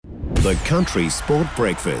The Country Sport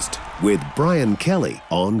Breakfast with Brian Kelly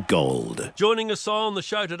on Gold. Joining us on the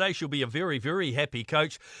show today, she'll be a very, very happy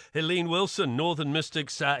coach, Helene Wilson, Northern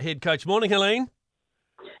Mystics head coach. Morning, Helene.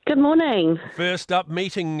 Good morning. First up,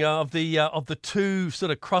 meeting of the two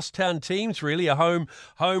sort of crosstown teams, really, a home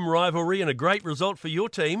rivalry and a great result for your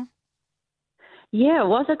team. Yeah, it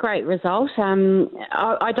was a great result.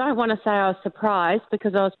 I don't want to say I was surprised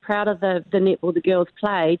because I was proud of the netball the girls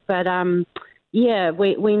played, but yeah,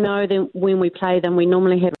 we know that when we play them, we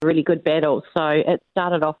normally have a really good battle. So it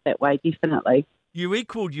started off that way, definitely. You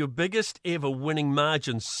equalled your biggest ever winning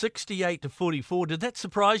margin, 68-44. Did that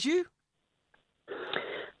surprise you?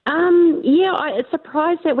 Yeah, it's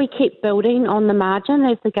surprised that we kept building on the margin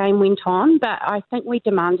as the game went on, but I think we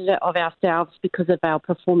demanded it of ourselves because of our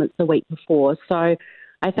performance the week before. So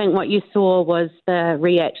I think what you saw was the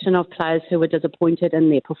reaction of players who were disappointed in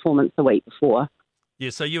their performance the week before. Yeah,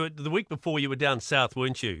 so the week before you were down south,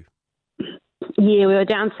 weren't you? Yeah, we were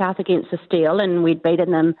down south against the Steel, and we'd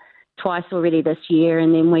beaten them twice already this year,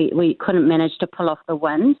 and then we couldn't manage to pull off the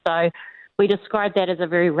win. So we described that as a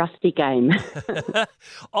very rusty game.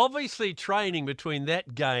 Obviously, training between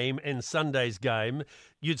that game and Sunday's game,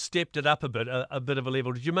 you'd stepped it up a bit of a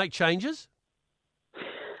level. Did you make changes?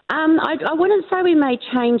 I wouldn't say we made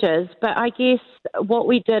changes, but I guess what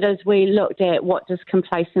we did is we looked at what does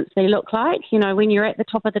complacency look like. You know, when you're at the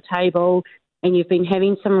top of the table and you've been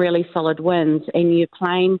having some really solid wins and you're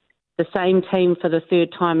playing the same team for the third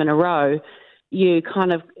time in a row, you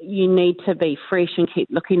need to be fresh and keep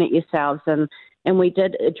looking at yourselves. And we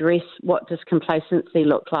did address what does complacency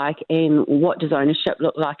look like and what does ownership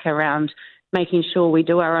look like around making sure we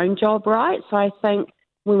do our own job right. So I think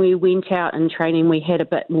when we went out in training, we had a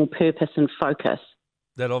bit more purpose and focus.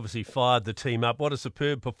 That obviously fired the team up. What a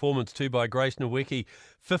superb performance too by Grace Nowicki,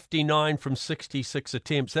 59 from 66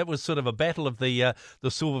 attempts. That was sort of a battle of the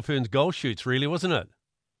Silver Ferns goal shoots, really, wasn't it?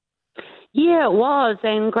 Yeah, it was.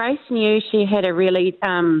 And Grace knew she had a really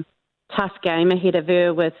tough game ahead of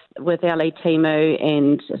her with Ellie Timu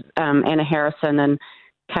and Anna Harrison and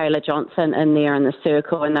Kayla Johnson in there in the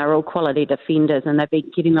circle, and they're all quality defenders, and they've been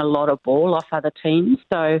getting a lot of ball off other teams.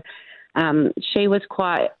 So she was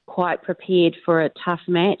quite prepared for a tough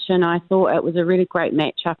match, and I thought it was a really great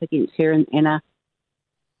match up against her and Anna.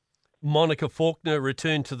 Monica Faulkner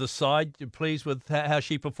returned to the side. You pleased with how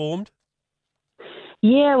she performed?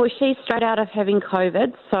 Yeah, well, she's straight out of having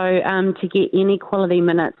COVID, so to get any quality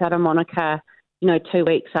minutes out of Monica, 2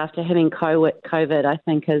 weeks after having COVID, I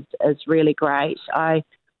think is really great.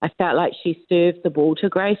 I felt like she served the ball to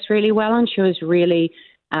Grace really well, and she was really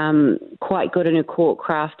quite good in her court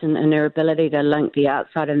craft and her ability to link the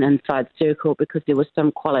outside and inside circle because there was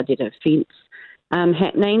some quality defence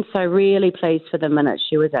happening. So really pleased for the minutes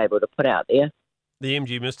she was able to put out there. The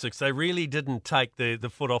MG Mystics, they really didn't take the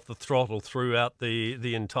foot off the throttle throughout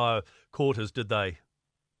the entire quarters, did they?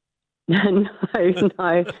 No,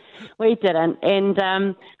 we didn't.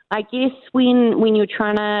 And I guess when you're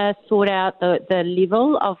trying to sort out the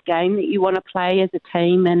level of game that you want to play as a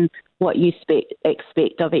team and what you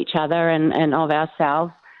expect of each other and of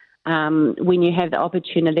ourselves, when you have the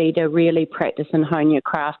opportunity to really practice and hone your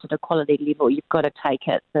craft at a quality level, you've got to take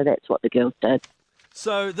it. So that's what the girls did.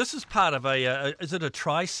 So this is part of is it a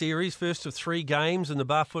tri-series, first of 3 games in the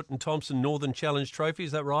Barfoot and Thompson Northern Challenge Trophy,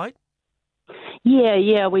 is that right?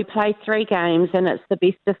 Yeah, we play 3 games and it's the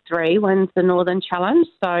best of 3 wins the Northern Challenge.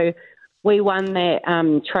 So we won that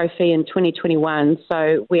trophy in 2021,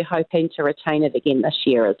 so we're hoping to retain it again this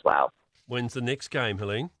year as well. When's the next game,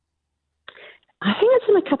 Helene? I think it's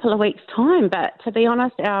in a couple of weeks' time, but to be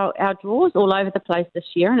honest, our draw's all over the place this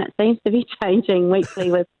year and it seems to be changing weekly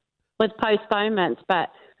with postponements. But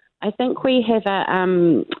I think we have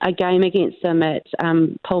a game against them at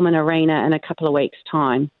Pullman Arena in a couple of weeks'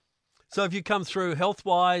 time. So have you come through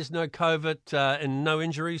health-wise, no COVID and no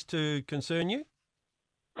injuries to concern you?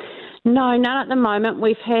 No, none at the moment.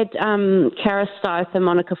 We've had Kara Stouth and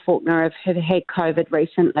Monica Faulkner have had COVID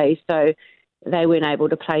recently, so they weren't able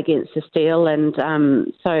to play against the Steel, and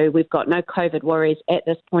so we've got no COVID worries at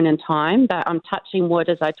this point in time, but I'm touching wood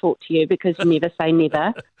as I talk to you because you never say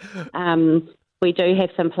never. We do have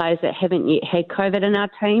some players that haven't yet had COVID in our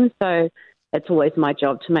team, so it's always my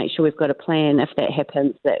job to make sure we've got a plan if that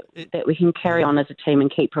happens, that we can carry on as a team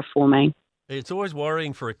and keep performing. It's always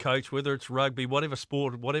worrying for a coach, whether it's rugby, whatever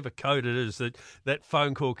sport, whatever code it is, that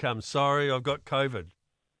phone call comes, sorry, I've got COVID.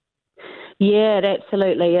 Yeah, it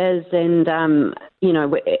absolutely is. And,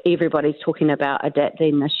 everybody's talking about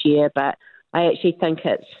adapting this year, but I actually think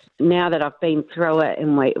it's, now that I've been through it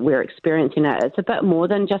and we're experiencing it, it's a bit more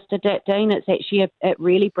than just adapting. It's actually, it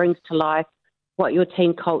really brings to life what your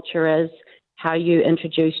team culture is, how you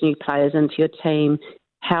introduce new players into your team,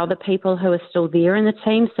 how the people who are still there in the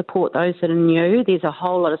team support those that are new. There's a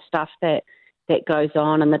whole lot of stuff that goes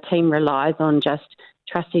on, and the team relies on just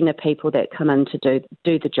trusting the people that come in to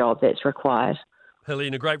do the job that's required.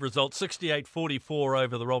 Helene, a great result, 68-44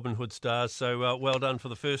 over the Robin Hood Stars. So well done for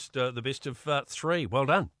the best of three. Well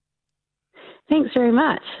done. Thanks very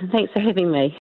much. Thanks for having me.